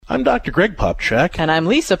I'm Dr. Greg Popcak. And I'm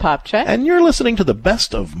Lisa Popcak. And you're listening to the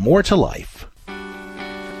best of More to Life.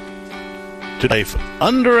 Today,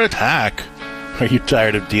 under attack. Are you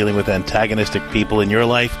tired of dealing with antagonistic people in your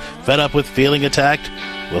life? Fed up with feeling attacked?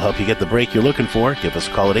 We'll help you get the break you're looking for. Give us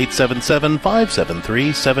a call at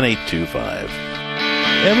 877-573-7825.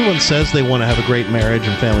 Everyone says they want to have a great marriage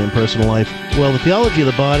and family and personal life. Well, the Theology of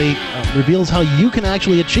the Body reveals how you can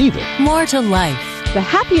actually achieve it. More to life. The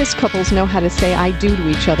happiest couples know how to say I do to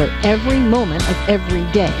each other every moment of every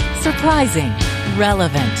day. Surprising,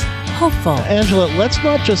 relevant, hopeful. Angela, let's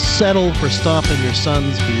not just settle for stopping your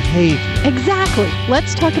son's behavior. Exactly.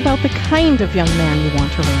 Let's talk about the kind of young man you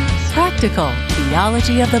want to raise. Practical,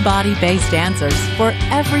 Theology of the Body-based answers for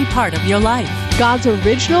every part of your life. God's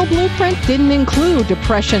original blueprint didn't include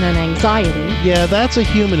depression and anxiety. Yeah, that's a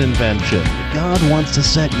human invention. God wants to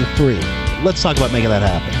set you free. Let's talk about making that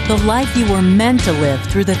happen. The life you were meant to live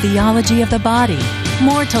through the Theology of the Body.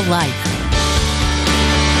 More to life.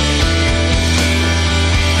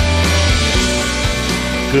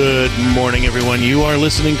 Good morning, everyone. You are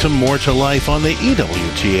listening to More to Life on the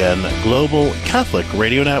EWTN Global Catholic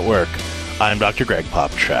Radio Network. I'm Dr. Greg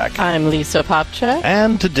Popcak. I'm Lisa Popcak.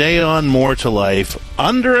 And today on More to Life,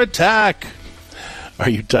 under attack. Are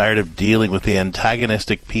you tired of dealing with the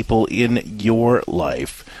antagonistic people in your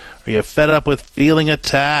life? Are you fed up with feeling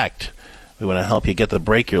attacked? We want to help you get the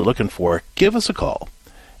break you're looking for. Give us a call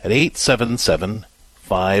at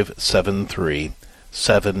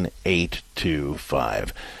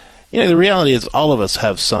 877-573-7825. You know, the reality is all of us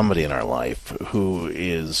have somebody in our life who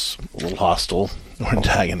is a little hostile or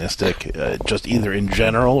antagonistic, just either in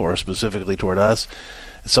general or specifically toward us.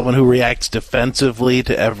 Someone who reacts defensively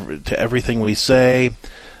to everything we say.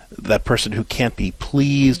 That person who can't be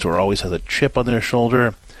pleased or always has a chip on their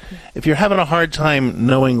shoulder. If you're having a hard time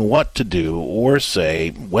knowing what to do or say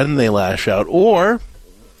when they lash out, or,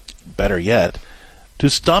 better yet, to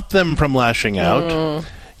stop them from lashing out,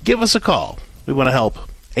 give us a call. We want to help.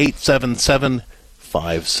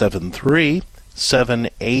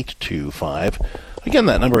 877-573-7825. Again,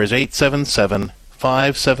 that number is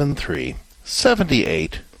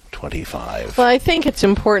 877-573-7825. Well, I think it's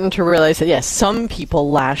important to realize that, yes, some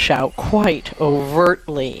people lash out quite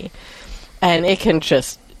overtly, and it can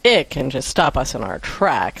just stop us in our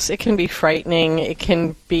tracks. It can be frightening. It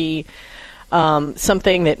can be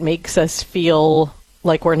something that makes us feel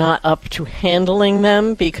like we're not up to handling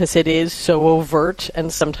them because it is so overt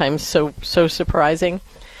and sometimes so surprising.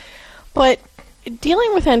 But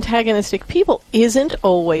dealing with antagonistic people isn't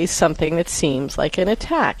always something that seems like an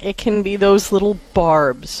attack. It can be those little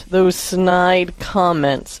barbs, those snide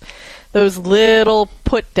comments, those little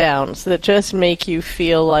put-downs that just make you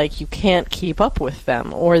feel like you can't keep up with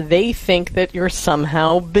them, or they think that you're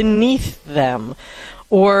somehow beneath them,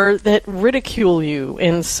 or that ridicule you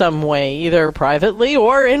in some way, either privately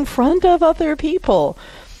or in front of other people,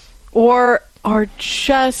 or are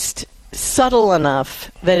just subtle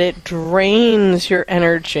enough that it drains your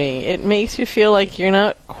energy. It makes you feel like you're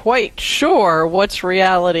not quite sure what's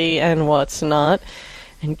reality and what's not,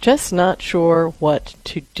 and just not sure what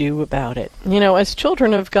to do about it. You know, as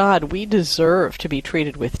children of God, we deserve to be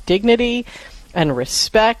treated with dignity and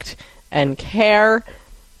respect and care,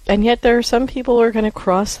 and yet there are some people who are going to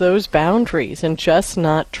cross those boundaries and just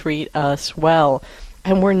not treat us well,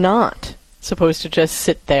 and we're not supposed to just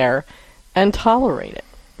sit there and tolerate it.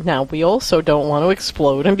 Now, we also don't want to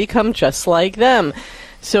explode and become just like them.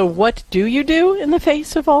 So what do you do in the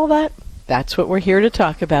face of all that? That's what we're here to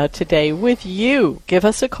talk about today with you. Give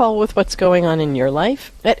us a call with what's going on in your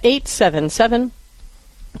life at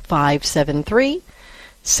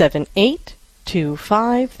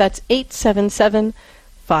 877-573-7825. That's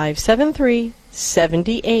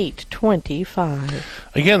 877-573-7825.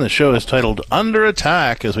 Again, the show is titled Under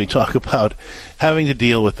Attack as we talk about having to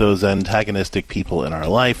deal with those antagonistic people in our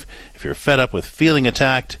life. If you're fed up with feeling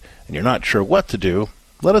attacked and you're not sure what to do,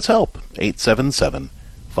 let us help.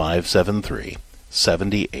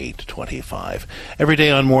 877-573-7825. Every day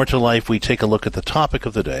on More to Life, we take a look at the topic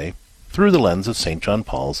of the day through the lens of St. John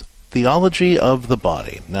Paul's Theology of the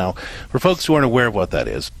Body. Now, for folks who aren't aware of what that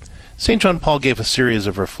is, St. John Paul gave a series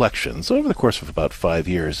of reflections over the course of about 5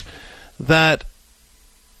 years that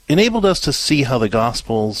enabled us to see how the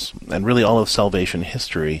Gospels, and really all of salvation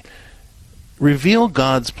history, reveal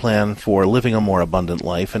God's plan for living a more abundant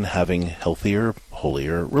life and having healthier,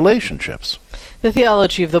 holier relationships. The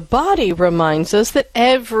Theology of the Body reminds us that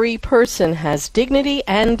every person has dignity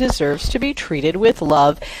and deserves to be treated with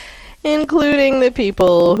love, including the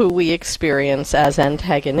people who we experience as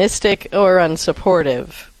antagonistic or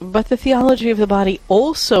unsupportive. But the Theology of the Body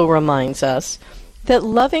also reminds us that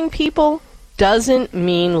loving people doesn't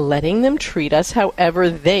mean letting them treat us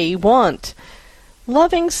however they want.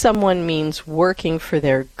 Loving someone means working for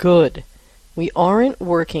their good. We aren't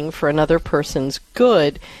working for another person's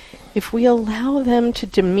good if we allow them to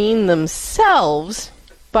demean themselves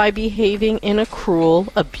by behaving in a cruel,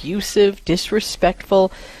 abusive,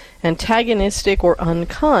 disrespectful, antagonistic, or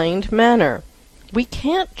unkind manner. We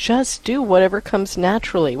can't just do whatever comes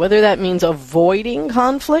naturally, whether that means avoiding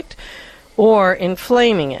conflict or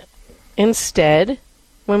inflaming it. Instead,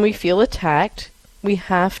 when we feel attacked, we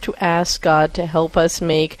have to ask God to help us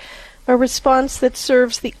make a response that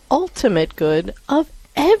serves the ultimate good of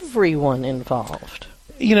everyone involved.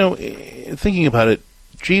 You know, thinking about it,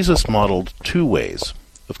 Jesus modeled two ways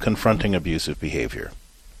of confronting abusive behavior.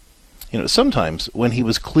 You know, sometimes when he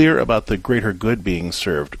was clear about the greater good being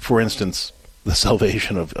served, for instance, the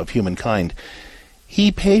salvation of humankind,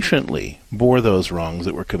 he patiently bore those wrongs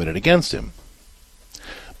that were committed against him.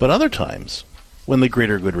 But other times, when the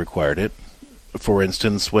greater good required it, for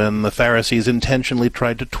instance, when the Pharisees intentionally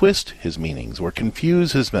tried to twist his meanings or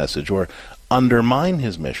confuse his message or undermine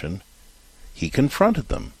his mission, he confronted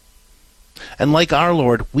them. And like our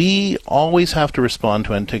Lord, we always have to respond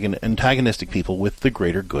to antagonistic people with the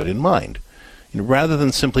greater good in mind. You know, rather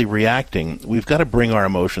than simply reacting, we've got to bring our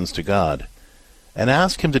emotions to God and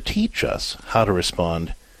ask him to teach us how to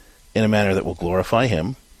respond in a manner that will glorify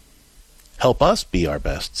him, help us be our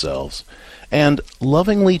best selves, and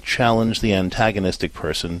lovingly challenge the antagonistic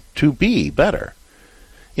person to be better.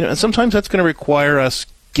 You know, and sometimes that's going to require us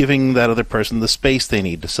giving that other person the space they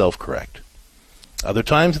need to self-correct. Other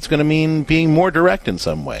times it's going to mean being more direct in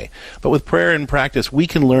some way. But with prayer and practice, we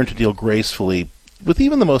can learn to deal gracefully with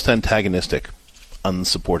even the most antagonistic,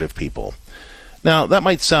 unsupportive people. Now, that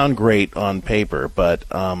might sound great on paper, but,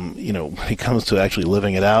 you know, when it comes to actually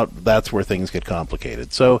living it out, that's where things get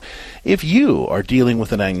complicated. So if you are dealing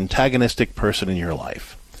with an antagonistic person in your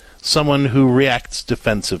life, someone who reacts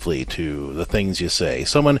defensively to the things you say,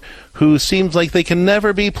 someone who seems like they can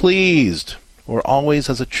never be pleased or always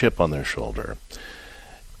has a chip on their shoulder,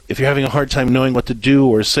 if you're having a hard time knowing what to do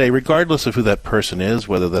or say, regardless of who that person is,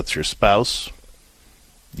 whether that's your spouse,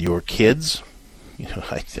 your kids, you know,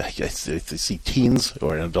 I see teens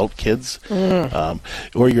or adult kids,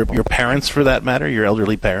 or your parents for that matter, your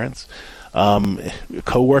elderly parents,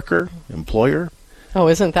 coworker, employer. Oh,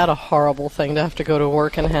 isn't that a horrible thing to have to go to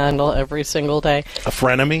work and handle every single day? A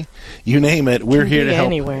frenemy, you name it. We're here to help.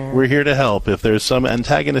 Anywhere. We're here to help. If there's some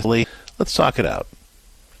antagonism, let's talk it out.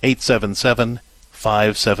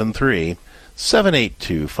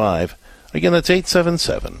 877-573-7825. Again, that's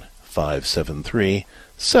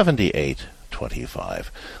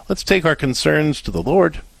 877-573-7825. Let's take our concerns to the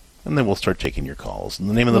Lord, and then we'll start taking your calls. In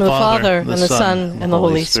the name of the Father, and the Son, and the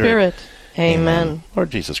Holy Spirit. Amen.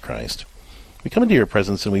 Lord Jesus Christ, we come into your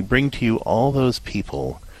presence and we bring to you all those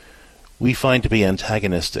people we find to be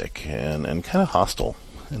antagonistic and kind of hostile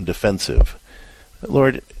and defensive.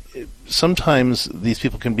 Lord, sometimes these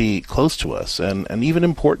people can be close to us and even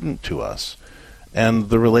important to us. And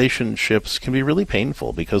the relationships can be really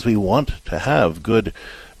painful because we want to have good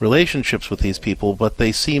relationships with these people, but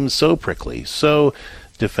they seem so prickly, so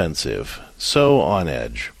defensive, so on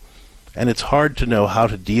edge. And it's hard to know how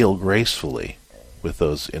to deal gracefully with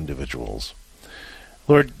those individuals.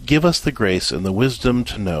 Lord, give us the grace and the wisdom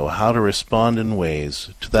to know how to respond in ways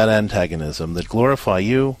to that antagonism that glorify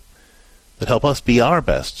you, that help us be our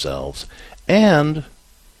best selves, and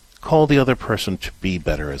call the other person to be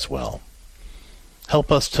better as well.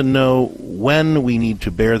 Help us to know when we need to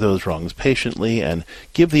bear those wrongs patiently and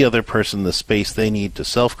give the other person the space they need to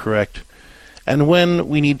self-correct, and when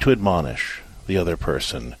we need to admonish the other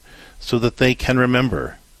person so that they can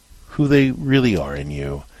remember who they really are in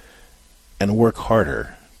you and work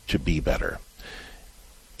harder to be better.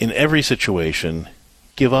 In every situation,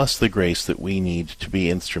 give us the grace that we need to be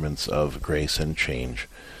instruments of grace and change,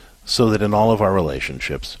 so that in all of our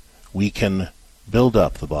relationships we can build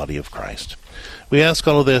up the body of Christ. We ask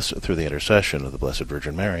all of this through the intercession of the Blessed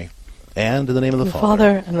Virgin Mary, and in the name of the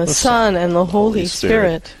Father, and the Son, and the Holy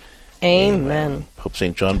Spirit. Amen. Pope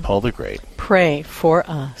St. John Paul the Great, pray for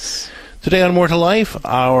us. Today on More to Life,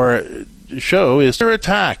 our show is Under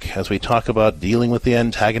Attack, as we talk about dealing with the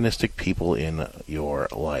antagonistic people in your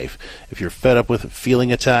life. If you're fed up with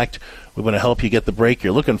feeling attacked, we want to help you get the break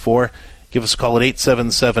you're looking for. Give us a call at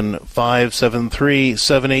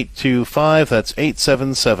 877-573-7825. That's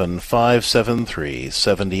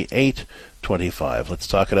 877-573-7825. Let's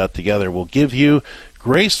talk it out together. We'll give you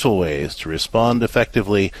graceful ways to respond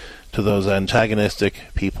effectively to those antagonistic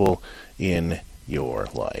people in your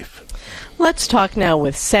life. Let's talk now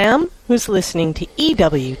with Sam, who's listening to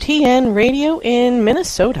EWTN Radio in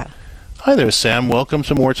Minnesota. Hi there, Sam. Welcome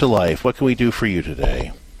to More to Life. What can we do for you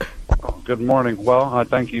today? Good morning. Well,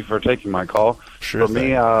 thank you for taking my call. Sure For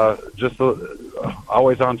thing. me, just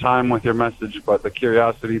always on time with your message, but the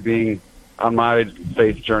curiosity being on my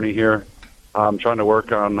faith journey here, I'm trying to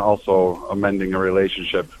work on also amending a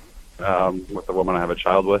relationship with the woman I have a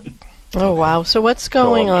child with. Oh, wow. So what's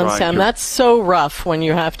going I'm on, trying Sam? to- That's so rough when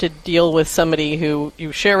you have to deal with somebody who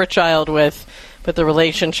you share a child with, but the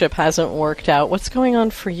relationship hasn't worked out. What's going on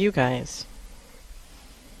for you guys?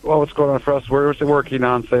 Well, what's going on for us? We're working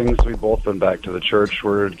on things. We've both been back to the church.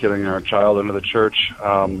 We're getting our child into the church,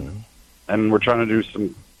 and we're trying to do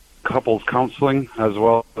some couples counseling as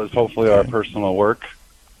well as hopefully our personal work.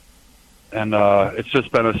 And it's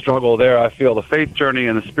just been a struggle there. I feel the faith journey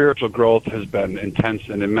and the spiritual growth has been intense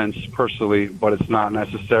and immense personally, but it's not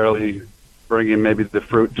necessarily bringing maybe the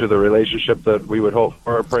fruit to the relationship that we would hope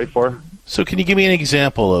for or pray for. So can you give me an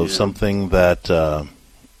example of something that... An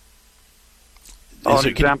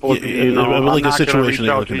example is, I'm not going to reach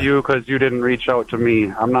out to you because you didn't reach out to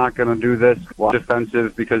me. I'm not going to do this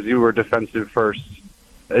defensive because you were defensive first.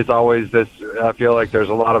 It's always this, I feel like there's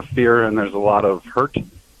a lot of fear and there's a lot of hurt,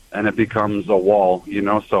 and it becomes a wall,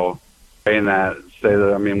 so saying that,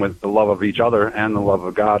 with the love of each other and the love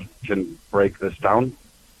of God can break this down.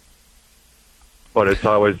 But it's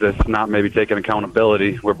always this not maybe taking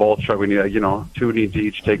accountability. We're both trying, two need to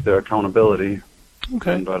each take their accountability.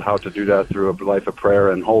 Okay. But how to do that through a life of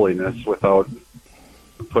prayer and holiness without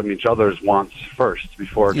putting each other's wants first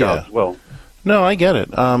before God's will. No, I get it.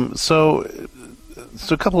 So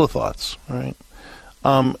a couple of thoughts, right?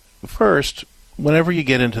 First, whenever you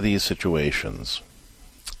get into these situations,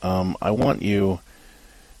 I want you,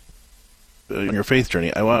 in your faith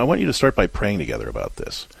journey, I want you to start by praying together about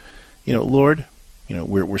this. Lord,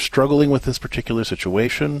 we're struggling with this particular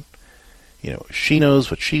situation. She knows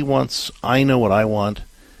what she wants, I know what I want,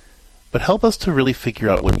 but help us to really figure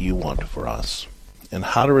out what you want for us and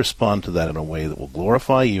how to respond to that in a way that will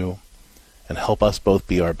glorify you and help us both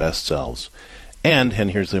be our best selves. And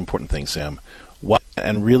here's the important thing, Sam,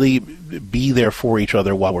 and really be there for each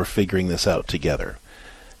other while we're figuring this out together.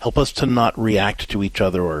 Help us to not react to each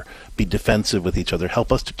other or be defensive with each other.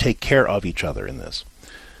 Help us to take care of each other in this.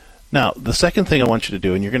 Now, the second thing I want you to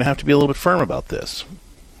do, and you're going to have to be a little bit firm about this,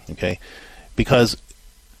 okay? Because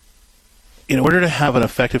in order to have an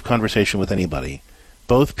effective conversation with anybody,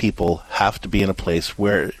 both people have to be in a place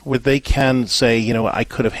where they can say, I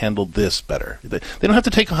could have handled this better. They don't have to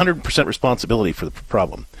take 100% responsibility for the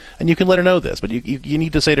problem. And you can let her know this, but you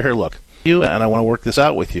need to say to her, look, and I want to work this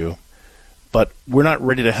out with you, but we're not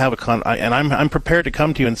ready to have and I'm prepared to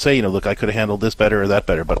come to you and say, look, I could have handled this better or that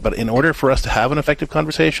better, but in order for us to have an effective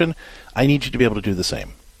conversation, I need you to be able to do the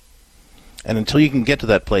same. And until you can get to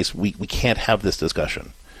that place, we can't have this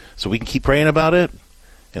discussion. So we can keep praying about it,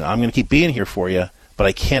 and I'm going to keep being here for you, but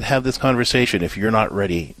I can't have this conversation if you're not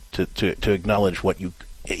ready to acknowledge what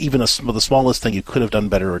even the smallest thing you could have done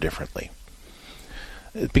better or differently.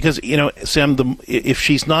 Because, Sam, if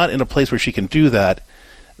she's not in a place where she can do that,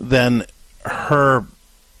 then her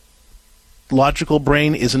logical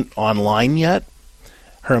brain isn't online yet.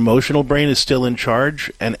 Her emotional brain is still in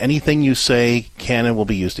charge, and anything you say can and will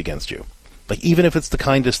be used against you. Like, even if it's the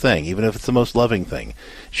kindest thing, even if it's the most loving thing,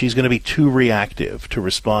 she's going to be too reactive to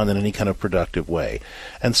respond in any kind of productive way.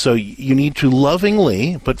 And so you need to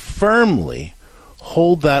lovingly but firmly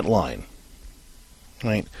hold that line,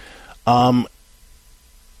 right?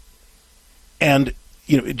 And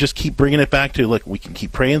just keep bringing it back to, look, we can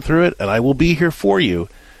keep praying through it, and I will be here for you,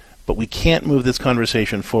 but we can't move this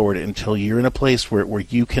conversation forward until you're in a place where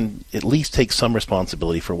you can at least take some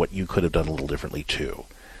responsibility for what you could have done a little differently too.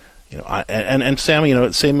 And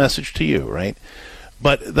Sam, same message to you, right?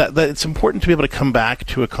 But that it's important to be able to come back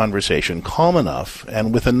to a conversation calm enough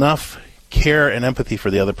and with enough care and empathy for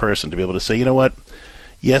the other person to be able to say, what?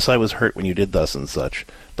 Yes, I was hurt when you did thus and such,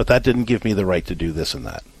 but that didn't give me the right to do this and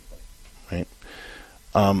that, right?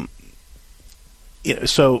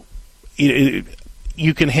 So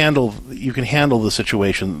you can handle the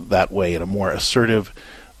situation that way in a more assertive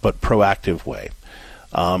but proactive way.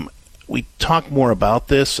 We talk more about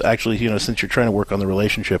this, actually, since you're trying to work on the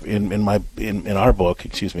relationship in our book,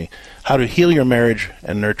 How to Heal Your Marriage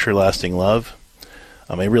and Nurture Lasting Love.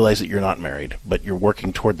 I realize that you're not married, but you're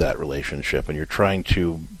working toward that relationship, and you're trying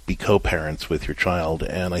to be co-parents with your child.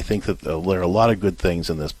 And I think that there are a lot of good things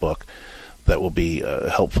in this book that will be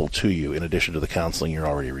helpful to you, in addition to the counseling you're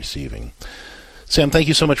already receiving. Sam, thank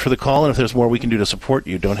you so much for the call, and if there's more we can do to support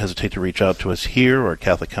you, don't hesitate to reach out to us here or at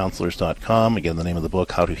CatholicCounselors.com. Again, the name of the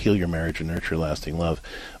book, How to Heal Your Marriage and Nurture Lasting Love.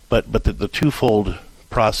 But the twofold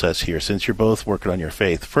process here, since you're both working on your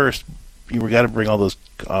faith, first, got to bring all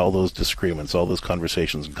those disagreements, all those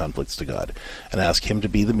conversations and conflicts to God, and ask Him to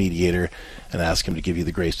be the mediator, and ask Him to give you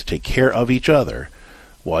the grace to take care of each other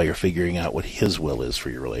while you're figuring out what His will is for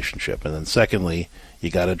your relationship. And then secondly, you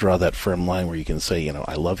got to draw that firm line where you can say,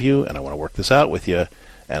 I love you, and I want to work this out with you,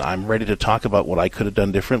 and I'm ready to talk about what I could have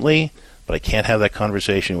done differently, but I can't have that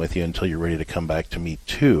conversation with you until you're ready to come back to me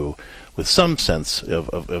too, with some sense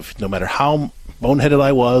of no matter how boneheaded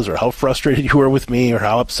I was, or how frustrated you were with me, or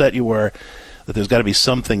how upset you were, that there's got to be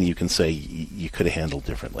something you can say you could have handled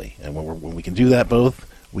differently. And when we can do that both,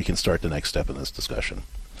 we can start the next step in this discussion.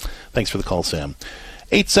 Thanks for the call, Sam.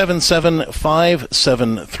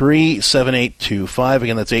 877-573-7825.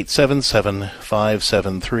 Again, that's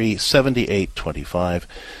 877-573-7825.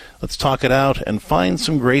 Let's talk it out and find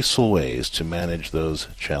some graceful ways to manage those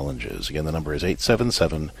challenges. Again, the number is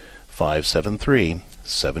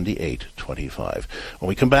 877-573-7825. When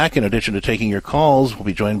we come back, in addition to taking your calls, we'll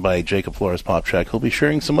be joined by Jacob Flores Popcak, who'll be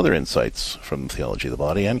sharing some other insights from Theology of the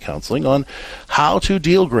Body and counseling on how to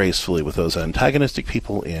deal gracefully with those antagonistic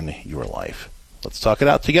people in your life. Let's talk it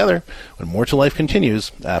out together when More to Life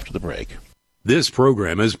continues after the break. This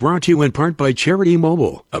program is brought to you in part by Charity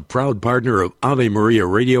Mobile, a proud partner of Ave Maria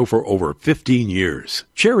Radio for over 15 years.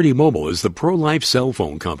 Charity Mobile is the pro-life cell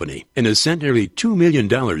phone company and has sent nearly $2 million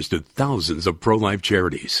to thousands of pro-life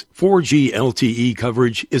charities. 4G LTE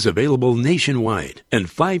coverage is available nationwide, and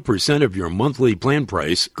 5% of your monthly plan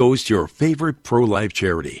price goes to your favorite pro-life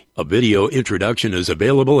charity. A video introduction is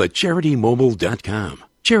available at CharityMobile.com.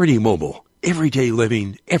 Charity Mobile, everyday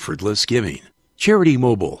living, effortless giving.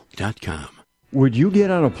 CharityMobile.com. Would you get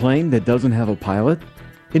on a plane that doesn't have a pilot?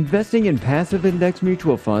 Investing in passive index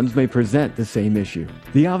mutual funds may present the same issue.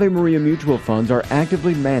 The Ave Maria mutual funds are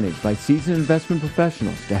actively managed by seasoned investment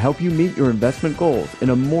professionals to help you meet your investment goals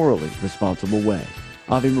in a morally responsible way.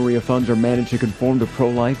 Ave Maria funds are managed to conform to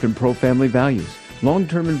pro-life and pro-family values.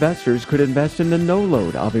 Long-term investors could invest in the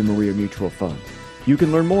no-load Ave Maria mutual funds. You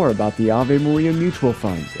can learn more about the Ave Maria mutual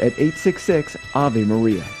funds at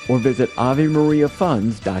 866-AVE-MARIA or visit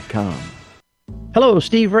AveMariaFunds.com. Hello,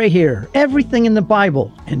 Steve Ray here. Everything in the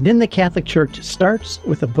Bible and in the Catholic Church starts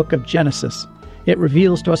with the book of Genesis. It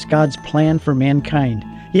reveals to us God's plan for mankind.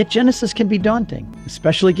 Yet Genesis can be daunting,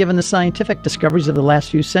 especially given the scientific discoveries of the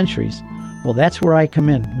last few centuries. Well, that's where I come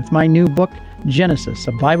in with my new book, Genesis,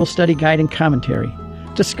 a Bible study guide and commentary.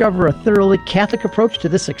 Discover a thoroughly Catholic approach to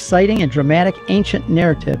this exciting and dramatic ancient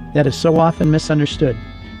narrative that is so often misunderstood.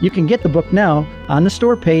 You can get the book now on the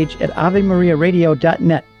store page at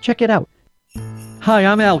AveMariaRadio.net. Check it out. Hi,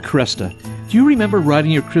 I'm Al Cresta. Do you remember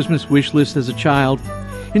writing your Christmas wish list as a child?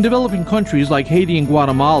 In developing countries like Haiti and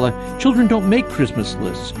Guatemala, children don't make Christmas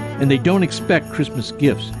lists, and they don't expect Christmas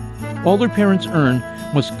gifts. All their parents earn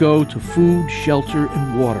must go to food, shelter,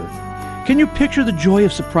 and water. Can you picture the joy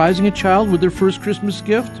of surprising a child with their first Christmas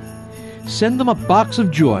gift? Send them a box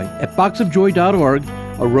of joy at boxofjoy.org.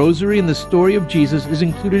 A rosary and the story of Jesus is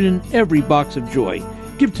included in every box of joy.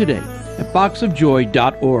 Give today at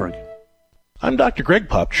boxofjoy.org. I'm Dr. Greg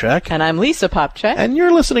Popcak. And I'm Lisa Popcak. And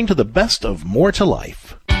you're listening to the best of More to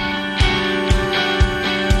Life.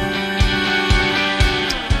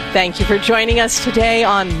 Thank you for joining us today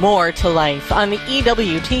on More to Life on the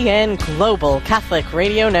EWTN Global Catholic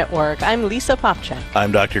Radio Network. I'm Lisa Popcak.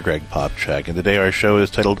 I'm Dr. Greg Popcak, and today our show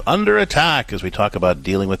is titled Under Attack as we talk about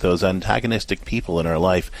dealing with those antagonistic people in our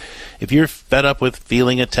life. If you're fed up with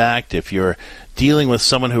feeling attacked, if you're dealing with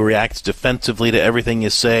someone who reacts defensively to everything you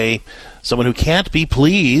say, someone who can't be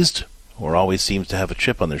pleased or always seems to have a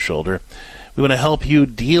chip on their shoulder, we want to help you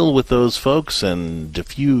deal with those folks and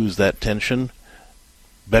diffuse that tension.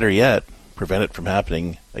 Better yet, prevent it from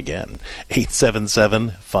happening again.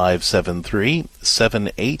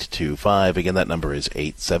 877-573-7825. Again, that number is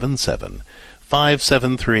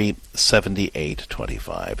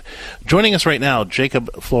 877-573-7825. Joining us right now, Jacob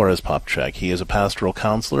Flores Popcak. He is a pastoral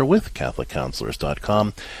counselor with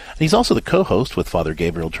CatholicCounselors.com, and he's also the co-host with Father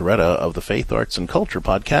Gabriel Toretta of the Faith, Arts, and Culture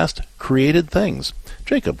podcast, Created Things.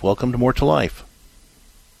 Jacob, welcome to More to Life.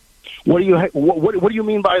 What do you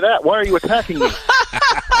mean by that? Why are you attacking me?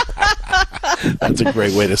 That's a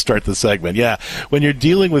great way to start the segment. Yeah, when you're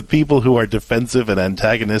dealing with people who are defensive and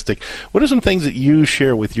antagonistic, what are some things that you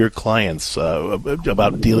share with your clients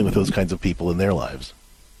about dealing with those kinds of people in their lives?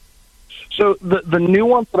 So the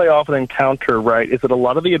nuance that I often encounter, right, is that a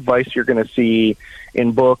lot of the advice you're going to see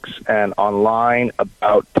in books and online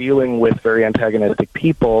about dealing with very antagonistic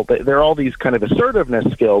people, they're all these kind of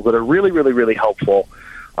assertiveness skills that are really, really, really helpful.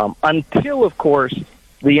 Until, of course,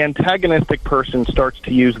 the antagonistic person starts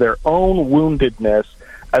to use their own woundedness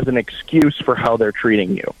as an excuse for how they're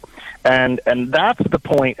treating you. And that's the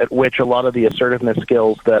point at which a lot of the assertiveness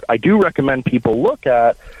skills that I do recommend people look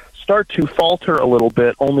at start to falter a little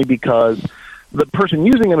bit, only because the person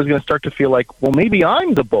using them is going to start to feel like, well, maybe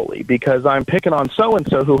I'm the bully because I'm picking on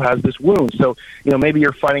so-and-so who has this wound. So, maybe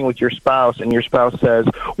you're fighting with your spouse and your spouse says,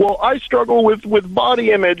 well, I struggle with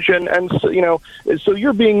body image and so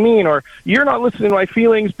you're being mean, or you're not listening to my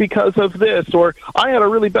feelings because of this, or I had a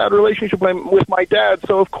really bad relationship with my dad,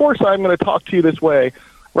 so of course I'm going to talk to you this way,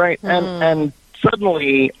 right? And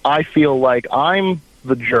suddenly I feel like I'm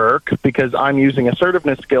the jerk because I'm using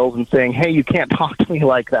assertiveness skills and saying, hey, you can't talk to me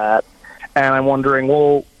like that. And I'm wondering,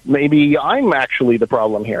 well, maybe I'm actually the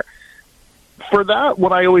problem here. For that,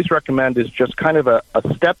 what I always recommend is just kind of a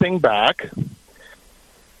stepping back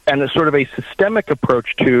and a sort of a systemic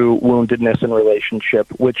approach to woundedness in relationship,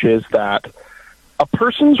 which is that a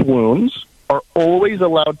person's wounds are always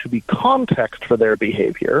allowed to be context for their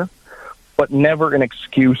behavior, but never an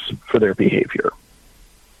excuse for their behavior.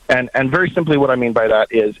 And very simply what I mean by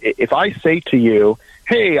that is, if I say to you,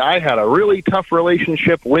 hey, I had a really tough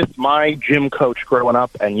relationship with my gym coach growing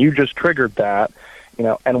up, and you just triggered that,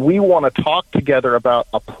 and we want to talk together about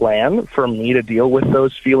a plan for me to deal with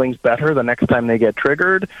those feelings better the next time they get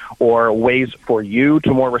triggered, or ways for you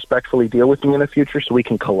to more respectfully deal with me in the future so we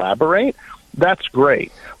can collaborate, that's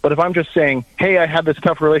great. But if I'm just saying, hey, I had this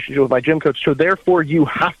tough relationship with my gym coach, so therefore you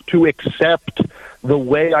have to accept the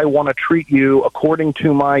way I want to treat you according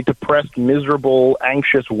to my depressed, miserable,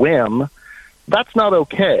 anxious whim, that's not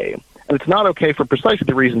okay. And it's not okay for precisely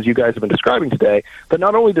the reasons you guys have been describing today, that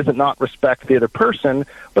not only does it not respect the other person,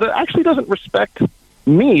 but it actually doesn't respect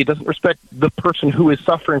me, it doesn't respect the person who is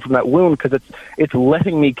suffering from that wound, because it's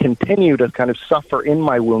letting me continue to kind of suffer in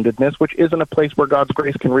my woundedness, which isn't a place where God's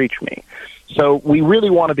grace can reach me. So we really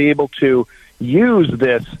want to be able to use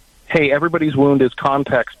this, hey, everybody's wound is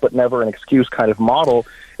context but never an excuse kind of model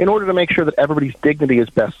in order to make sure that everybody's dignity is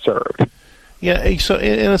best served. Yeah, so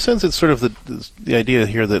in a sense, it's sort of the idea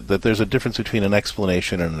here that there's a difference between an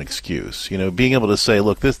explanation and an excuse. Being able to say,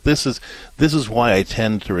 look, this is why I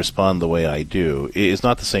tend to respond the way I do, is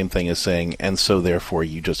not the same thing as saying, and so therefore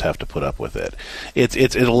you just have to put up with it.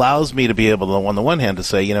 It allows me to be able to, on the one hand, to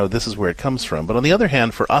say, this is where it comes from, but on the other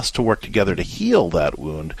hand, for us to work together to heal that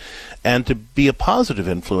wound and to be a positive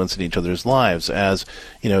influence in each other's lives, as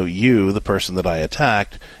you, the person that I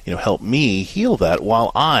attacked, help me heal that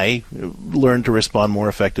while I learn to respond more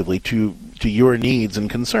effectively to your needs and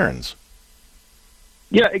concerns.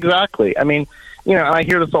 Yeah, exactly. I mean, and I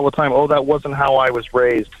hear this all the time, oh, that wasn't how I was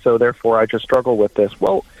raised, so therefore I just struggle with this.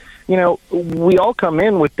 Well, we all come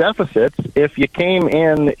in with deficits. If you came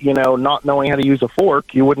in, not knowing how to use a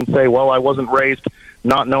fork, you wouldn't say, well, I wasn't raised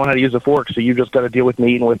not knowing how to use a fork, so you just got to deal with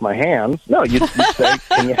me eating with my hands. No, you'd say,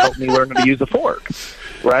 can you help me learn how to use a fork?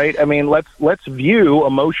 Right? I mean, let's view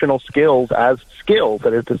emotional skills as skills,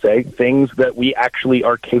 that is to say, things that we actually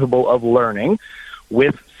are capable of learning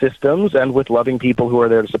with systems and with loving people who are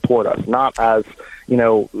there to support us, not as,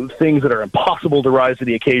 things that are impossible to rise to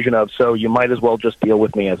the occasion of, so you might as well just deal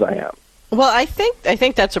with me as I am. Well, I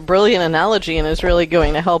think that's a brilliant analogy and is really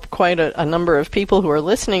going to help quite a number of people who are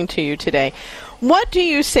listening to you today. What do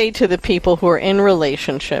you say to the people who are in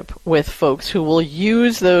relationship with folks who will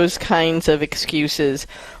use those kinds of excuses,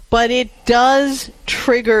 but it does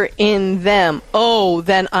trigger in them, oh,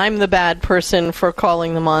 then I'm the bad person for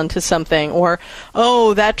calling them on to something, or,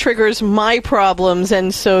 oh, that triggers my problems,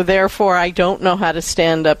 and so therefore I don't know how to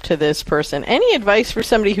stand up to this person. Any advice for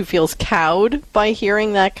somebody who feels cowed by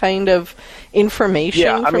hearing that kind of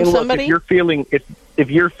information from somebody? Look, if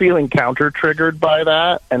you're feeling counter-triggered by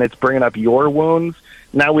that, and it's bringing up your wounds,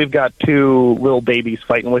 now we've got two little babies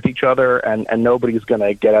fighting with each other, and nobody's going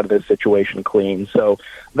to get out of this situation clean. So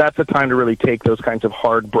that's a time to really take those kinds of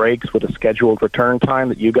hard breaks with a scheduled return time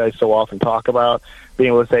that you guys so often talk about, being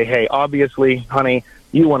able to say, hey, obviously, honey,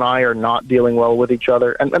 you and I are not dealing well with each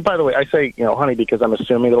other. And by the way, I say, honey, because I'm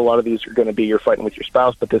assuming that a lot of these are going to be you're fighting with your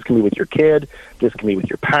spouse, but this can be with your kid, this can be with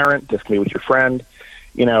your parent, this can be with your friend.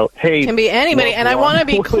 Hey, it can be anybody. And I want to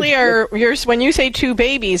be clear, when you say two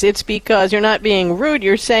babies, it's because you're not being rude.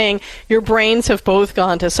 You're saying your brains have both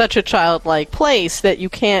gone to such a childlike place that you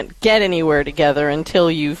can't get anywhere together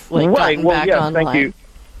until you've gotten back online.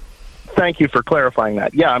 Thank you for clarifying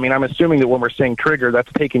that. Yeah, I mean, I'm assuming that when we're saying trigger,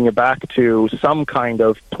 that's taking you back to some kind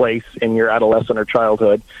of place in your adolescent or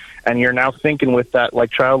childhood, and you're now thinking with that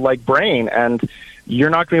childlike brain, and you're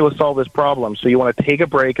not going to be able to solve this problem. So you want to take a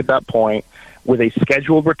break at that point with a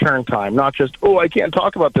scheduled return time, not just, oh, I can't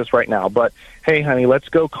talk about this right now, but, hey, honey, let's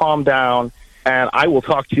go calm down, and I will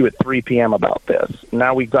talk to you at 3 p.m. about this.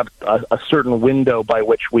 Now we've got a certain window by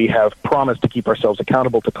which we have promised to keep ourselves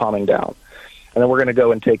accountable to calming down. and then we're going to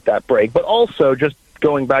go and take that break. But also, just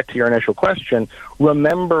going back to your initial question,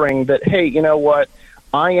 remembering that, hey, you know what?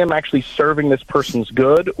 I am actually serving this person's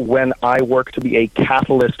good when I work to be a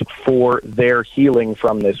catalyst for their healing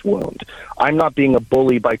from this wound. I'm not being a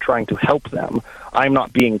bully by trying to help them. I'm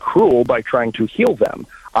not being cruel by trying to heal them.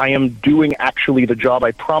 I am doing actually the job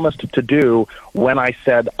I promised to do when I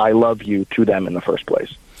said I love you to them in the first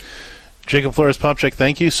place. Jacob Flores Popcak,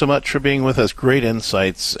 thank you so much for being with us. Great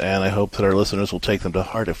insights, and I hope that our listeners will take them to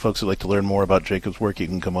heart. If folks would like to learn more about Jacob's work, you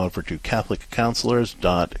can come over to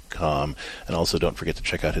CatholicCounselors.com. And also don't forget to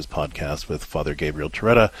check out his podcast with Father Gabriel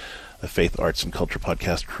Torretta, the Faith, Arts, and Culture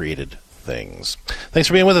podcast, Created Things. Thanks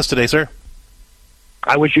for being with us today, sir.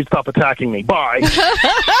 I wish you'd stop attacking me. Bye.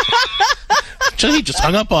 He just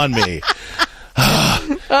hung up on me.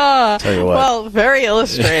 Tell you what. Well, very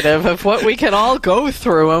illustrative of what we can all go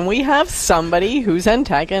through when we have somebody who's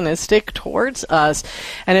antagonistic towards us.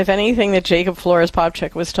 And if anything that Jacob Flores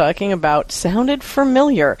Popcak was talking about sounded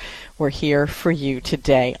familiar, we're here for you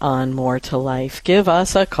today on More to Life. Give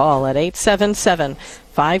us a call at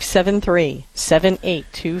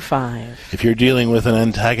 877-573-7825. If you're dealing with an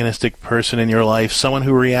antagonistic person in your life, someone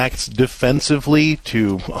who reacts defensively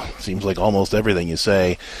to, seems like almost everything you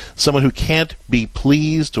say, someone who can't be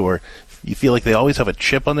pleased, or you feel like they always have a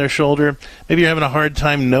chip on their shoulder, maybe you're having a hard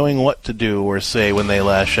time knowing what to do or say when they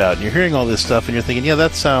lash out, and you're hearing all this stuff and you're thinking, yeah,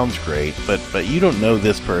 that sounds great, but you don't know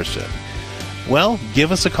this person. Well,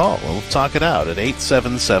 give us a call. We'll talk it out at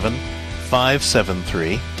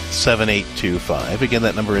 877-573-7825. Again,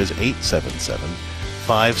 that number is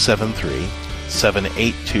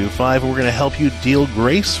 877-573-7825. We're going to help you deal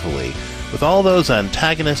gracefully with all those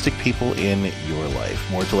antagonistic people in your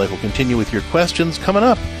life. More to Life will continue with your questions coming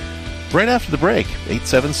up right after the break.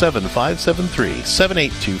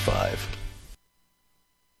 877-573-7825.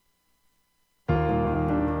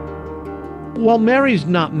 While Mary's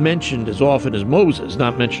not mentioned as often as Moses,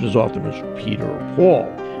 not mentioned as often as Peter or Paul,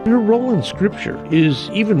 her role in Scripture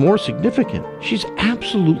is even more significant. She's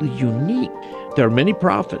absolutely unique. There are many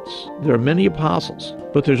prophets, there are many apostles,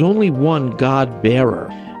 but there's only one God-bearer.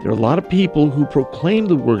 There are a lot of people who proclaim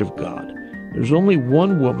the Word of God. There's only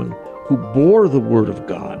one woman who bore the Word of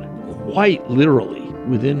God, quite literally,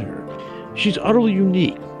 within her. She's utterly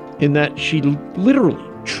unique in that she literally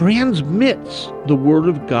transmits the Word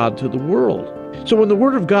of God to the world. So when the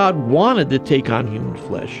Word of God wanted to take on human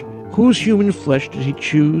flesh, whose human flesh did he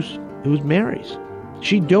choose? It was Mary's.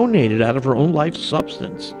 She donated out of her own life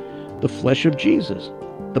substance the flesh of Jesus.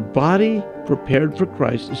 The body prepared for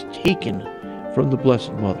Christ is taken from the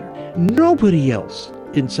Blessed Mother. Nobody else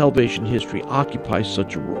in salvation history occupies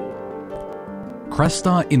such a role.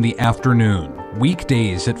 Cresta in the Afternoon,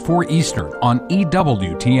 weekdays at 4 Eastern on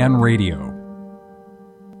EWTN Radio.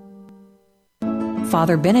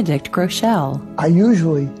 Father Benedict Groeschel. I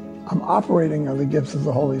usually am operating on the gifts of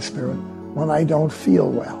the Holy Spirit when I don't feel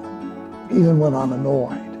well, even when I'm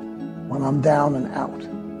annoyed, when I'm down and out.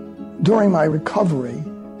 During my recovery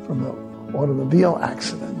from the automobile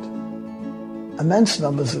accident, immense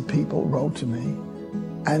numbers of people wrote to me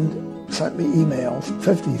and sent me emails,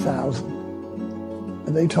 50,000.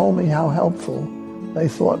 And they told me how helpful they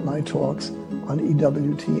thought my talks on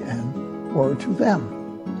EWTN were to them.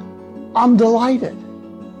 I'm delighted,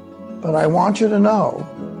 but I want you to know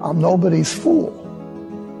I'm nobody's fool.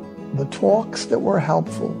 The talks that were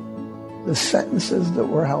helpful, the sentences that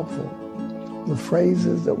were helpful, the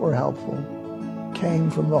phrases that were helpful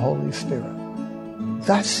came from the Holy Spirit.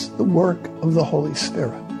 That's the work of the Holy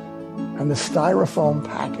Spirit. And the styrofoam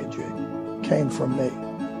packaging came from me.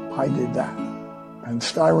 I did that. And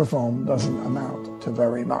styrofoam doesn't amount to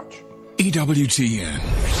very much.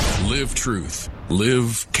 EWTN. Live truth.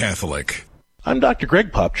 Live Catholic. I'm Dr.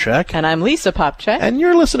 Greg Popcak. And I'm Lisa Popcak. And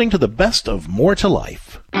you're listening to the best of More to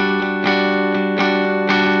Life.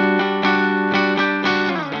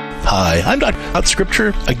 Hi, I'm Dr. About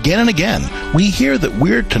Scripture again and again. We hear that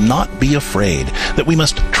we're to not be afraid, that we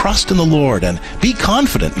must trust in the Lord and be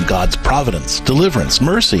confident in God's providence, deliverance,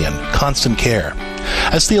 mercy, and constant care.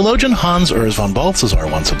 As theologian Hans Urs von Balthasar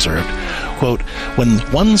once observed, quote, when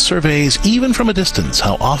one surveys even from a distance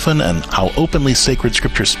how often and how openly sacred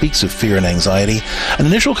Scripture speaks of fear and anxiety, an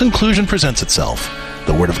initial conclusion presents itself.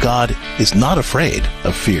 The Word of God is not afraid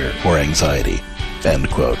of fear or anxiety. End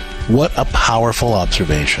quote. What a powerful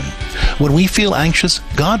observation. When we feel anxious,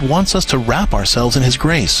 God wants us to wrap ourselves in His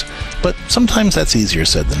grace, but sometimes that's easier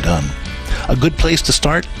said than done. A good place to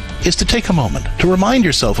start is to take a moment to remind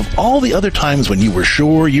yourself of all the other times when you were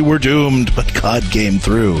sure you were doomed, but God came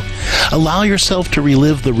through. Allow yourself to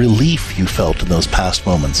relive the relief you felt in those past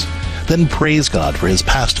moments, Then praise God for his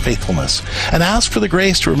past faithfulness and ask for the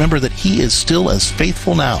grace to remember that he is still as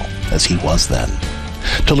faithful now as he was then.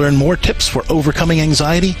 To learn more tips for overcoming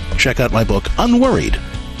anxiety, check out my book, Unworried,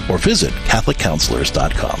 or visit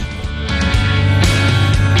CatholicCounselors.com.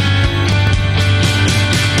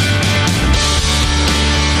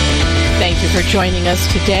 Thank you for joining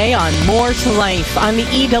us today on More to Life on the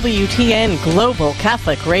EWTN Global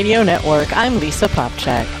Catholic Radio Network. I'm Lisa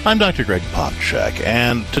Popcak. I'm Dr. Greg Popcak,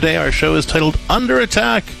 and today our show is titled Under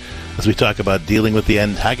Attack, as we talk about dealing with the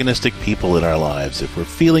antagonistic people in our lives. If we're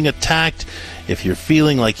feeling attacked, if you're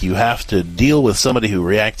feeling like you have to deal with somebody who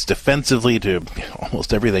reacts defensively to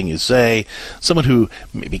almost everything you say, someone who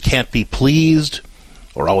maybe can't be pleased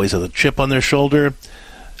or always has a chip on their shoulder,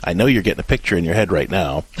 I know you're getting a picture in your head right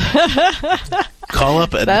now. Call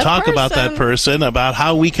up and talk about that person, about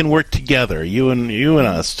how we can work together, you and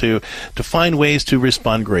us, to find ways to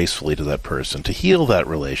respond gracefully to that person, to heal that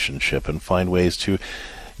relationship, and find ways to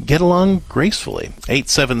get along gracefully.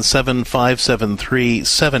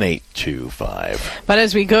 877-573-7825. But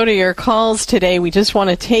as we go to your calls today, we just want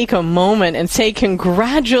to take a moment and say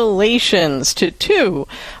congratulations to two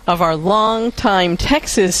of our longtime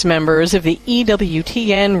Texas members of the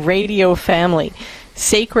EWTN radio family.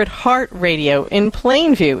 Sacred Heart Radio in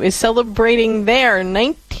Plainview is celebrating their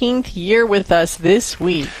 19th year with us this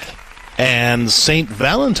week. And St.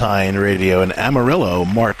 Valentine Radio in Amarillo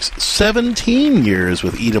marks 17 years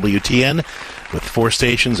with EWTN, with 4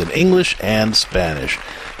 stations in English and Spanish.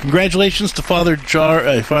 Congratulations to Father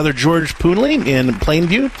George Poonley in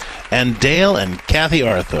Plainview, and Dale and Kathy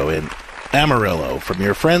Artho in Amarillo, from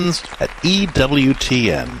your friends at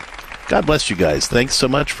EWTN. God bless you guys. Thanks so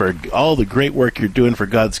much for all the great work you're doing for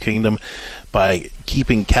God's kingdom by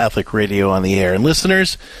keeping Catholic radio on the air. And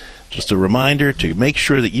listeners, just a reminder to make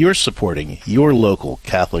sure that you're supporting your local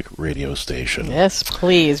Catholic radio station. Yes,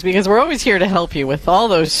 please, because we're always here to help you with all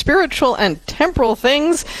those spiritual and temporal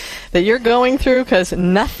things that you're going through, because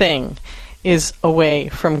nothing is away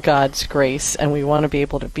from God's grace, and we want to be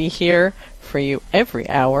able to be here for you every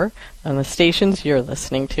hour on the stations you're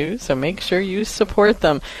listening to, so make sure you support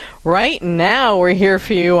them. Right now, we're here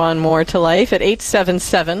for you on More to Life at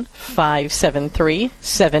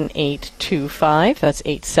 877-573-7825. That's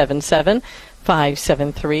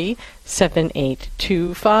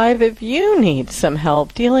 877-573-7825. If you need some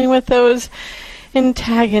help dealing with those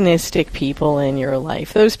antagonistic people in your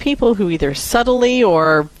life, those people who either subtly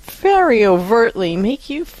or very overtly make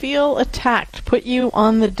you feel attacked, put you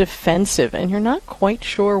on the defensive, and you're not quite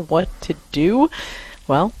sure what to do,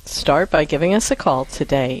 well, start by giving us a call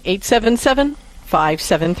today.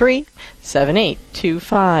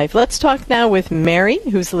 877-573-7825. Let's talk now with Mary,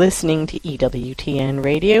 who's listening to EWTN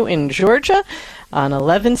Radio in Georgia on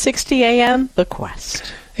 1160 AM, The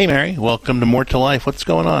Quest. Hey, Mary. Welcome to More to Life. What's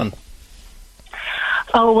going on?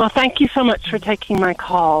 Oh, well, thank you so much for taking my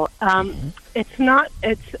call.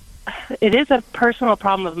 It is a personal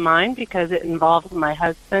problem of mine because it involves my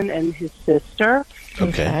husband and his sister,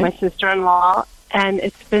 my sister-in-law, and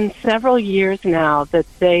it's been several years now that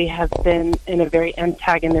they have been in a very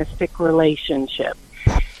antagonistic relationship.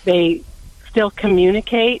 They still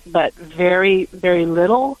communicate, but very, very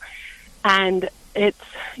little, and it's,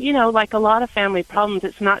 like a lot of family problems,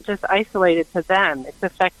 it's not just isolated to them. It's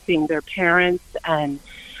affecting their parents and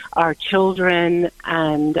our children,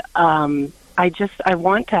 and I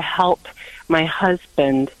want to help my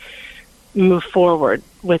husband move forward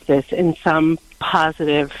with this in some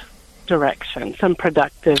positive direction, some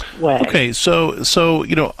productive way. Okay, so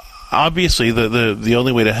obviously the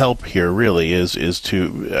only way to help here really is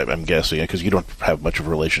to, I'm guessing, because you don't have much of a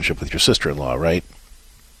relationship with your sister-in-law, right?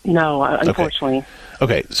 No, unfortunately.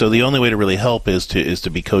 Okay, so the only way to really help is to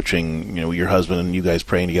be coaching, your husband and you guys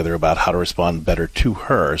praying together about how to respond better to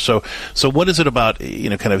her. So what is it about,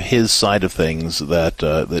 kind of his side of things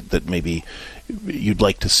that maybe you'd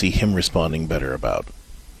like to see him responding better about?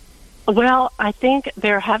 Well, I think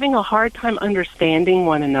they're having a hard time understanding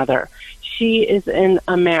one another. She is in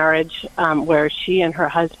a marriage where she and her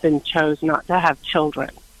husband chose not to have children.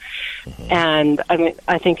 Mm-hmm. And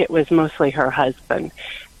I think it was mostly her husband.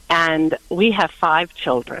 And we have 5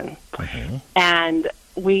 children. Mm-hmm. And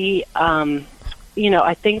we,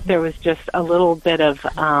 I think there was just a little bit of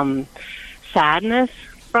sadness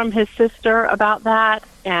from his sister about that.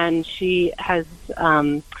 And she has,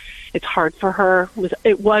 it's hard for her.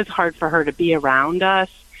 It was hard for her to be around us.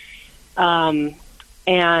 And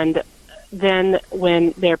then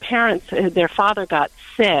when their father got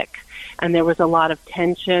sick, and there was a lot of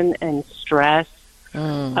tension and stress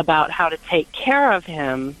about how to take care of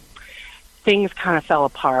him, things kind of fell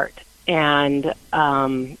apart. And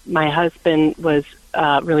my husband was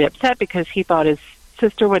really upset because he thought his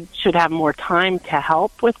sister should have more time to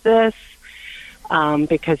help with this,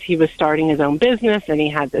 because he was starting his own business and he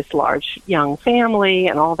had this large young family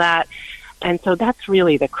and all that. And so that's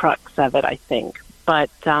really the crux of it, I think. But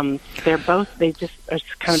they just are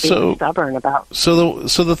kind of being stubborn about. So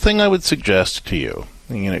the thing I would suggest to you,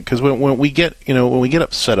 because when we get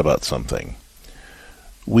upset about something,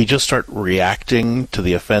 we just start reacting to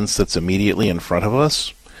the offense that's immediately in front of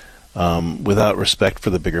us, without respect for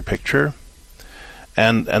the bigger picture.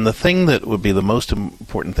 And the thing that would be the most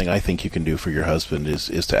important thing I think you can do for your husband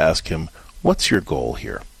is to ask him, what's your goal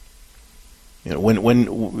here?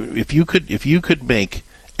 If you could make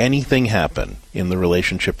anything happen in the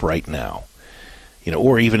relationship right now,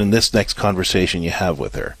 or even in this next conversation you have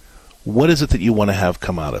with her, what is it that you want to have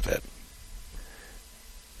come out of it?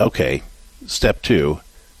 Okay, step 2,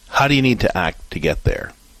 how do you need to act to get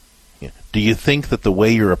there? Do you think that the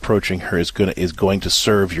way you're approaching her is going to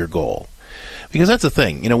serve your goal? Because that's the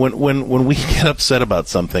thing. When we get upset about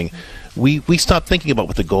something, we stop thinking about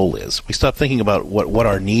what the goal is. We stop thinking about what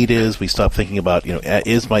our need is. We stop thinking about,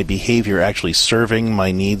 is my behavior actually serving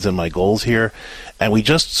my needs and my goals here? And we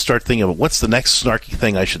just start thinking about what's the next snarky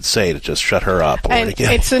thing I should say to just shut her up.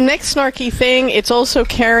 It's the next snarky thing. It's also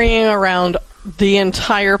carrying around the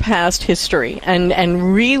entire past history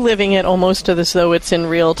and reliving it almost as though it's in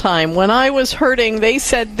real time. When I was hurting, they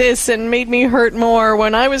said this and made me hurt more.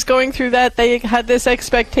 When I was going through that, they had this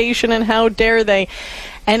expectation, and how dare they?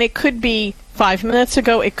 And it could be 5 minutes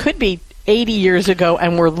ago, it could be 80 years ago,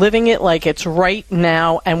 and we're living it like it's right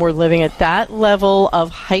now, and we're living at that level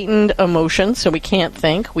of heightened emotion, so we can't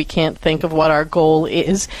think of what our goal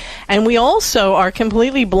is. And we also are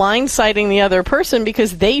completely blindsiding the other person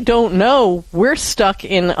because they don't know we're stuck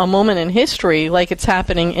in a moment in history like it's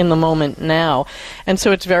happening in the moment now. And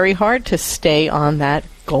so it's very hard to stay on that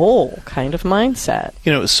goal kind of mindset.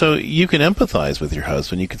 So you can empathize with your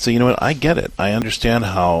husband. You can say, what, I get it. I understand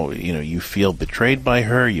how, you feel betrayed by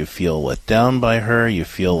her, you feel let down by her, you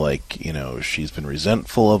feel like, she's been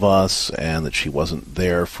resentful of us and that she wasn't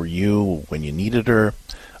there for you when you needed her.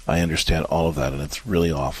 I understand all of that, and it's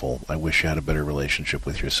really awful. I wish you had a better relationship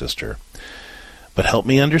with your sister. But help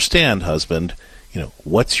me understand, husband,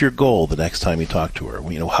 what's your goal the next time you talk to her?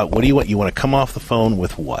 What do you want? You want to come off the phone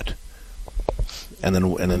with what? And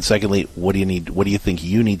then secondly, what do you need? What do you think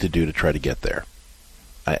you need to do to try to get there?